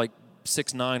 who's now like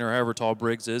 6'9" or however tall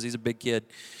Briggs is, he's a big kid.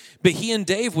 But he and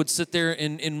Dave would sit there,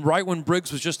 and right when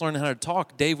Briggs was just learning how to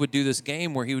talk, Dave would do this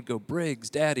game where he would go, Briggs,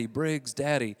 Daddy,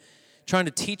 trying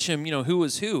to teach him, who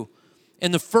was who.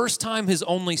 And the first time his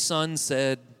only son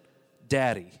said,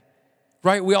 Daddy,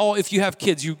 right? We all, if you have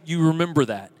kids, you remember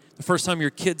that. The first time your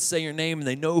kids say your name and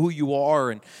they know who you are,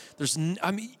 and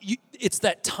it's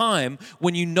that time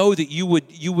when you know that you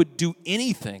would do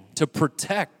anything to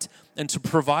protect and to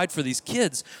provide for these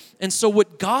kids. And so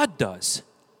what God does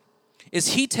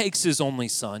is he takes his only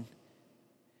son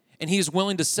and he's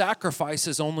willing to sacrifice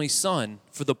his only son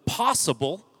for the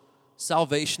possible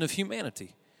salvation of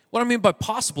humanity. What I mean by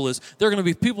possible is there are going to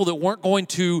be people that weren't going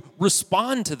to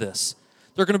respond to this.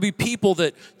 There are going to be people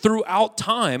that throughout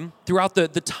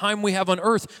the time we have on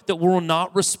earth, that will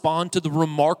not respond to the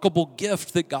remarkable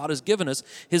gift that God has given us,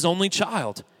 his only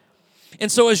child.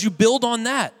 And so as you build on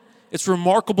that, it's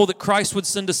remarkable that Christ would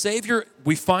send a Savior.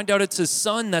 We find out it's his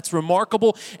son. That's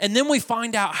remarkable. And then we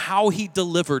find out how he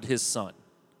delivered his son.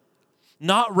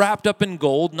 Not wrapped up in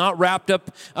gold,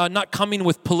 not coming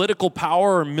with political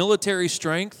power or military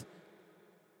strength,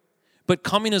 but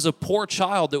coming as a poor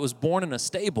child that was born in a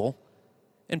stable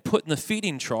and put in the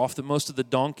feeding trough that most of the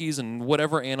donkeys and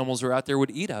whatever animals are out there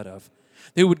would eat out of.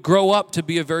 They would grow up to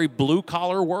be a very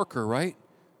blue-collar worker, right?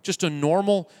 Just a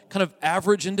normal, kind of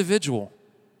average individual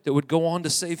that would go on to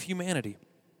save humanity.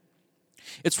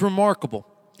 It's remarkable.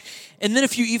 And then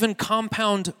if you even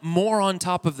compound more on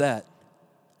top of that,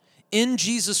 in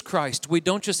Jesus Christ, we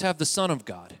don't just have the Son of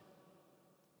God,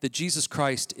 that Jesus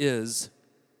Christ is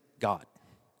God.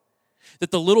 That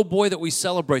the little boy that we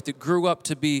celebrate that grew up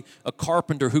to be a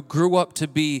carpenter, who grew up to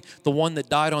be the one that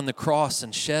died on the cross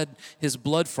and shed his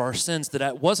blood for our sins,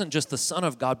 that wasn't just the Son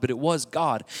of God, but it was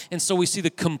God. And so we see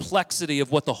the complexity of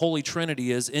what the Holy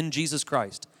Trinity is in Jesus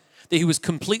Christ. That he was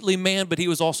completely man, but he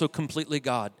was also completely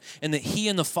God. And that he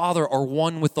and the Father are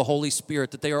one with the Holy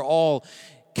Spirit, that they are all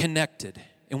connected.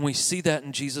 And we see that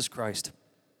in Jesus Christ.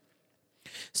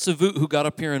 Savut, who got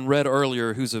up here and read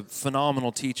earlier, who's a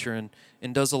phenomenal teacher and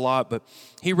does a lot, but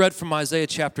he read from Isaiah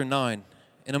chapter 9,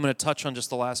 and I'm going to touch on just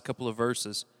the last couple of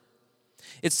verses.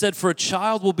 It said, "For a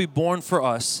child will be born for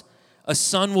us, a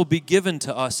son will be given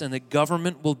to us, and the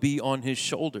government will be on his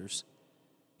shoulders.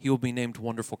 He will be named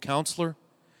Wonderful Counselor,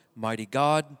 Mighty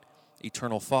God,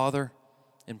 Eternal Father,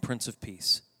 and Prince of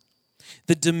Peace.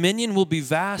 The dominion will be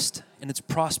vast, and its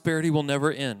prosperity will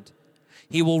never end.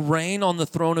 He will reign on the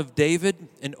throne of David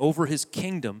and over his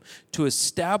kingdom to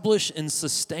establish and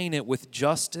sustain it with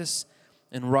justice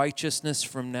and righteousness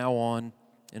from now on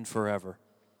and forever.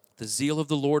 The zeal of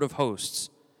the Lord of hosts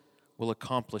will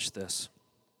accomplish this."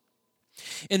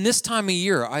 In this time of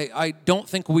year, I don't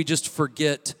think we just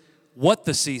forget what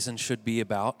the season should be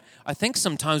about. I think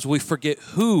sometimes we forget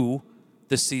who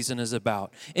the season is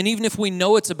about. And even if we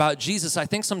know it's about Jesus, I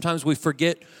think sometimes we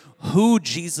forget who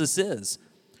Jesus is.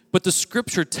 But the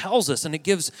scripture tells us, and it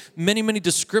gives many, many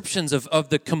descriptions of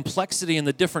the complexity and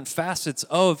the different facets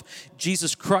of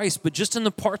Jesus Christ. But just in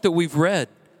the part that we've read,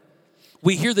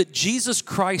 we hear that Jesus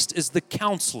Christ is the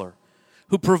counselor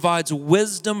who provides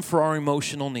wisdom for our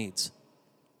emotional needs.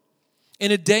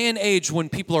 In a day and age when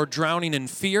people are drowning in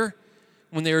fear,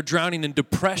 when they are drowning in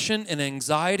depression and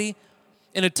anxiety,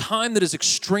 in a time that is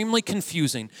extremely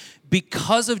confusing,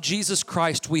 because of Jesus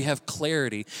Christ, we have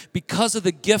clarity. Because of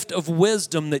the gift of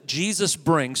wisdom that Jesus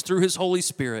brings through his Holy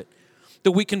Spirit,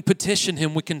 that we can petition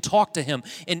him, we can talk to him,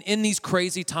 and in these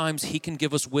crazy times, he can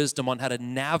give us wisdom on how to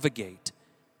navigate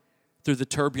through the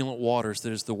turbulent waters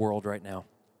that is the world right now.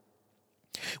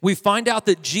 We find out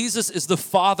that Jesus is the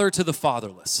father to the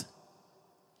fatherless.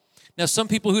 Now, some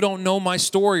people who don't know my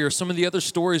story or some of the other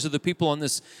stories of the people on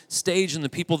this stage and the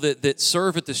people that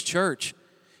serve at this church,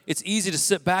 it's easy to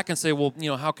sit back and say, well,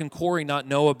 how can Corey not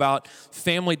know about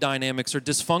family dynamics or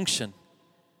dysfunction?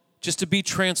 Just to be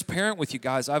transparent with you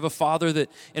guys, I have a father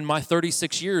that in my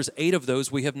 36 years, 8 of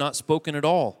those we have not spoken at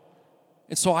all.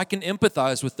 And so I can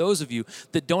empathize with those of you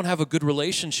that don't have a good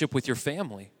relationship with your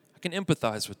family. I can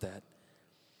empathize with that.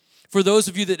 For those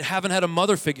of you that haven't had a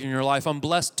mother figure in your life, I'm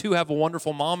blessed to have a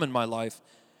wonderful mom in my life.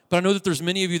 But I know that there's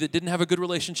many of you that didn't have a good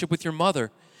relationship with your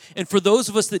mother. And for those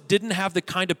of us that didn't have the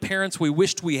kind of parents we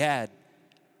wished we had,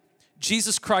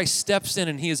 Jesus Christ steps in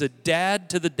and he is a dad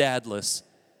to the dadless.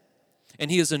 And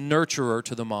he is a nurturer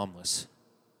to the momless.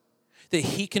 That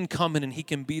he can come in and he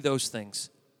can be those things.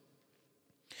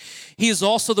 He is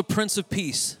also the Prince of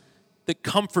Peace that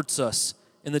comforts us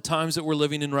in the times that we're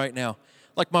living in right now.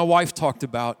 Like my wife talked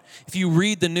about, if you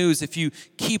read the news, if you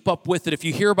keep up with it, if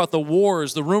you hear about the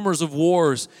wars, the rumors of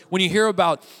wars, when you hear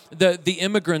about the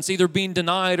immigrants either being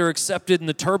denied or accepted and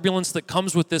the turbulence that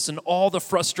comes with this and all the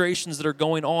frustrations that are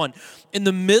going on, in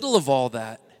the middle of all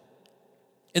that,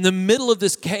 in the middle of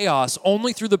this chaos,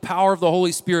 only through the power of the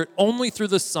Holy Spirit, only through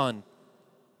the Son,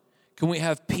 can we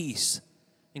have peace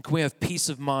and can we have peace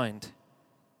of mind.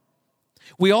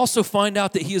 We also find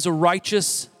out that he is a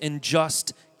righteous and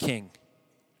just king.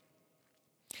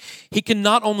 He can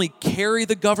not only carry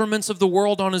the governments of the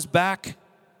world on his back,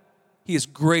 he is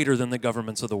greater than the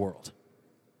governments of the world.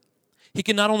 He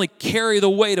can not only carry the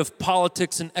weight of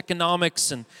politics and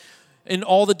economics and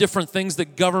all the different things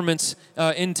that governments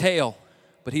entail,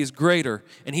 but he is greater,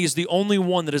 and he is the only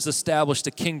one that has established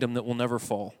a kingdom that will never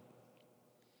fall.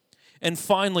 And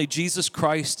finally, Jesus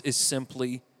Christ is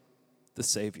simply the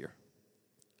Savior.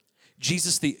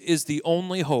 Jesus is the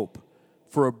only hope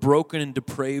for a broken and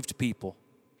depraved people.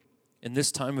 In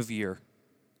this time of year,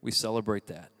 we celebrate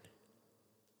that.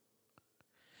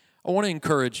 I want to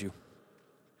encourage you.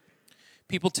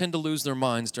 People tend to lose their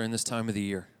minds during this time of the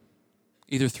year,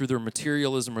 either through their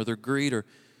materialism or their greed, or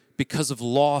because of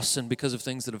loss and because of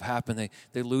things that have happened,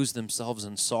 they lose themselves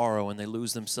in sorrow and they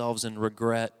lose themselves in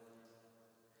regret.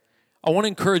 I want to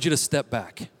encourage you to step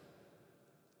back.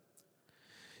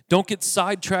 Don't get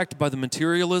sidetracked by the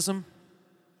materialism,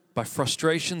 by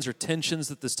frustrations or tensions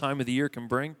that this time of the year can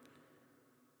bring.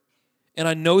 And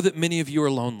I know that many of you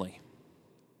are lonely.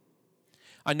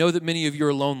 I know that many of you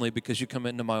are lonely because you come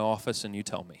into my office and you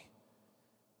tell me.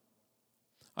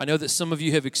 I know that some of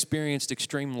you have experienced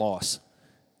extreme loss.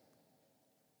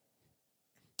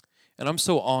 And I'm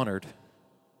so honored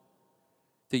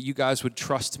that you guys would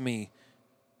trust me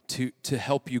to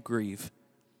help you grieve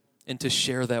and to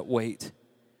share that weight.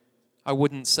 I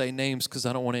wouldn't say names because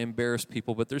I don't want to embarrass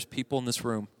people, but there's people in this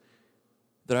room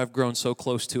that I've grown so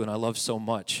close to and I love so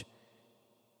much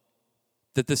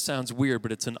that this sounds weird,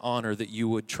 but it's an honor that you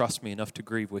would trust me enough to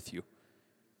grieve with you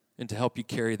and to help you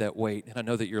carry that weight. And I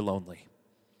know that you're lonely.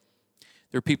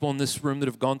 There are people in this room that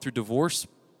have gone through divorce.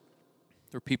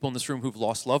 There are people in this room who've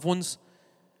lost loved ones.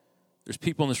 There's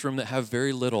people in this room that have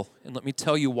very little. And let me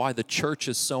tell you why the church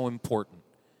is so important.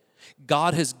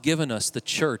 God has given us the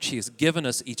church. He has given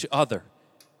us each other.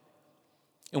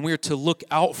 And we are to look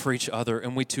out for each other,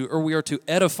 and we are to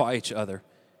edify each other.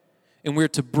 And we are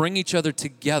to bring each other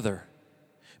together.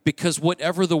 Because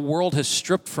whatever the world has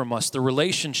stripped from us, the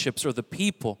relationships or the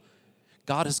people,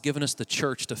 God has given us the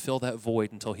church to fill that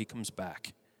void until he comes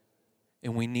back.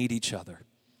 And we need each other.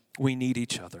 We need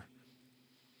each other.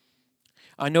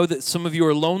 I know that some of you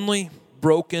are lonely,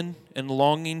 broken, and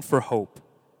longing for hope.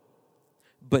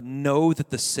 But know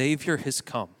that the Savior has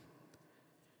come.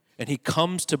 And he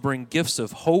comes to bring gifts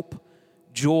of hope,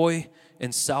 joy,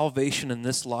 and salvation in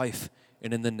this life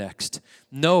and in the next.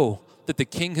 Know that the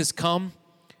King has come,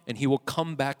 and he will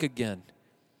come back again.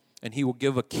 And he will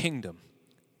give a kingdom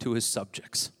to his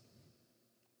subjects.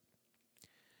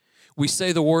 We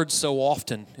say the words so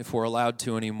often, if we're allowed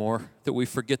to anymore, that we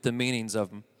forget the meanings of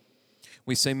them.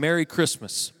 We say, Merry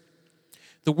Christmas.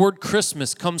 The word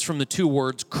Christmas comes from the two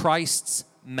words, Christ's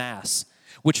Mass,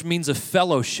 which means a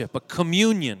fellowship, a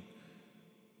communion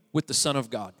with the Son of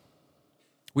God.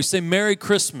 We say, Merry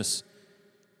Christmas,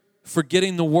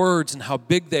 forgetting the words and how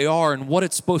big they are and what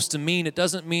it's supposed to mean. It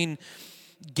doesn't mean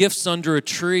gifts under a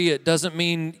tree. It doesn't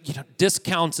mean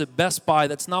discounts at Best Buy.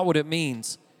 That's not what it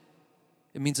means.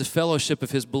 It means a fellowship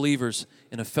of his believers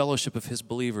and a fellowship of his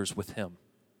believers with him.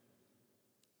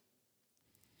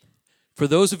 For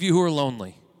those of you who are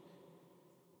lonely,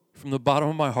 from the bottom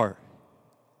of my heart,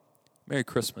 Merry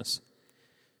Christmas.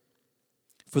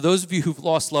 For those of you who've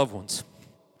lost loved ones,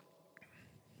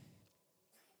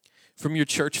 from your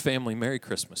church family, Merry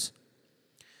Christmas.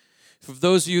 For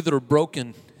those of you that are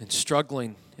broken and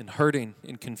struggling and hurting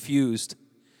and confused,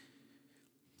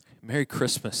 Merry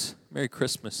Christmas. Merry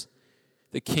Christmas.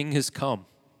 The King has come,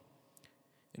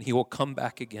 and he will come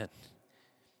back again.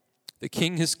 The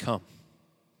King has come,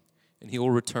 and he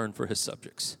will return for his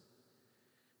subjects.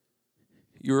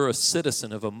 You're a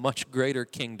citizen of a much greater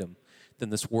kingdom than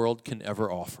this world can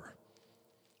ever offer.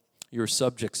 You're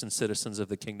subjects and citizens of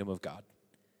the kingdom of God.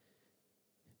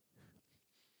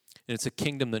 And it's a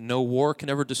kingdom that no war can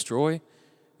ever destroy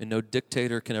and no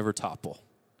dictator can ever topple.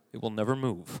 It will never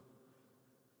move.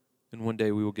 And one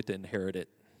day we will get to inherit it.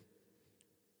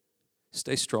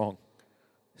 Stay strong.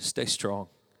 Stay strong.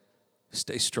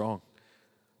 Stay strong.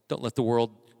 Don't let the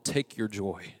world take your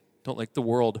joy. Don't let the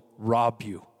world rob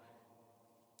you.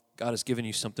 God has given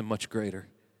you something much greater.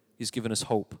 He's given us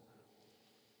hope.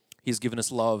 He's given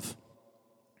us love.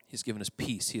 He's given us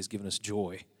peace. He has given us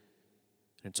joy.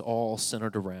 And it's all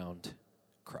centered around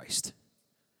Christ.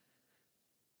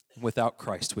 Without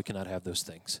Christ, we cannot have those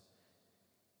things.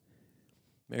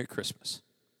 Merry Christmas.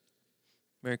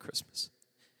 Merry Christmas.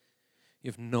 You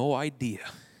have no idea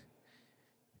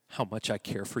how much I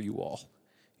care for you all.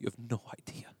 You have no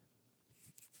idea.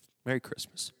 Merry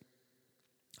Christmas.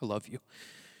 I love you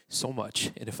so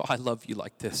much. And if I love you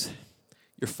like this,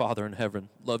 your Father in heaven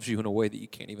loves you in a way that you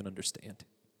can't even understand.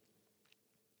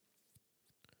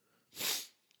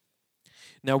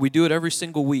 Now, we do it every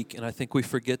single week, and I think we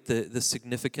forget the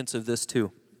significance of this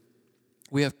too.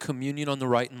 We have communion on the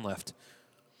right and left.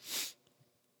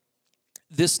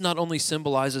 This not only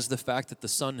symbolizes the fact that the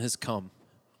Son has come,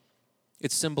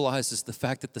 it symbolizes the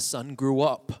fact that the Son grew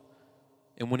up.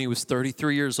 And when he was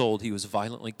 33 years old, he was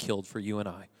violently killed for you and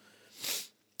I.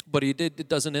 But it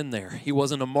doesn't end there. He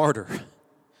wasn't a martyr.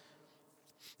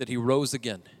 That he rose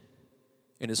again.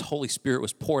 And his Holy Spirit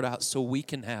was poured out so we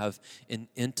can have an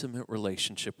intimate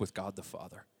relationship with God the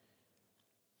Father.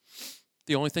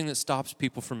 The only thing that stops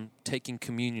people from taking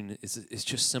communion is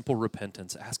just simple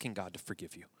repentance, asking God to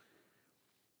forgive you.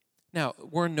 Now,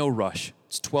 we're in no rush.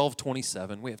 It's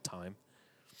 12:27. We have time.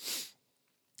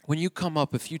 When you come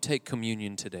up, if you take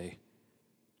communion today,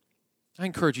 I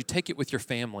encourage you, take it with your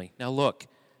family. Now look,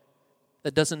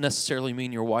 that doesn't necessarily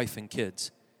mean your wife and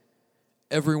kids.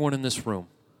 Everyone in this room,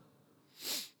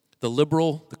 the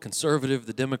liberal, the conservative,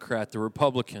 the Democrat, the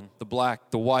Republican, the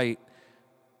black, the white,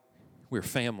 we're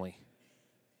family.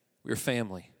 We're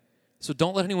family. So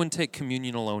don't let anyone take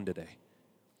communion alone today.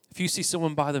 If you see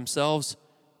someone by themselves,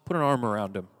 put an arm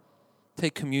around them.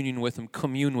 Take communion with them.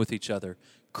 Commune with each other.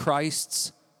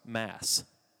 Christ's Mass.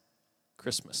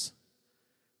 Christmas.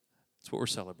 That's what we're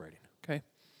celebrating, okay?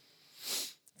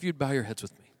 If you'd bow your heads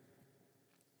with me.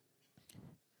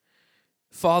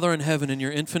 Father in heaven, in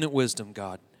your infinite wisdom,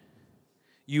 God,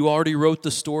 you already wrote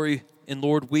the story, and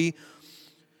Lord, we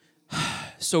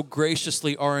so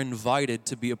graciously are invited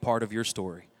to be a part of your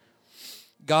story.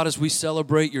 God, as we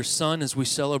celebrate your Son, as we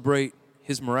celebrate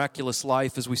his miraculous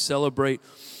life, as we celebrate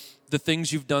the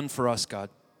things you've done for us, God,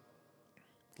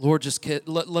 Lord, just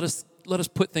let us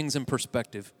put things in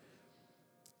perspective.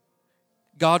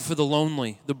 God, for the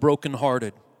lonely, the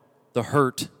brokenhearted, the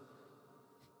hurt,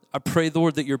 I pray,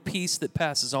 Lord, that your peace that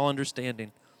passes all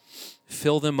understanding,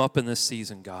 fill them up in this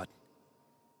season, God.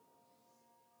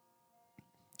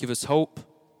 Give us hope,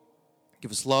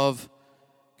 give us love,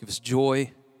 give us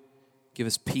joy, give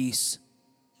us peace,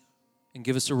 and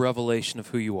give us a revelation of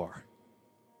who you are.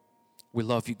 We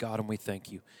love you, God, and we thank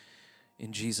you.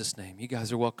 In Jesus' name, you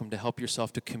guys are welcome to help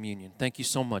yourself to communion. Thank you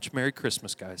so much. Merry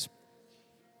Christmas, guys.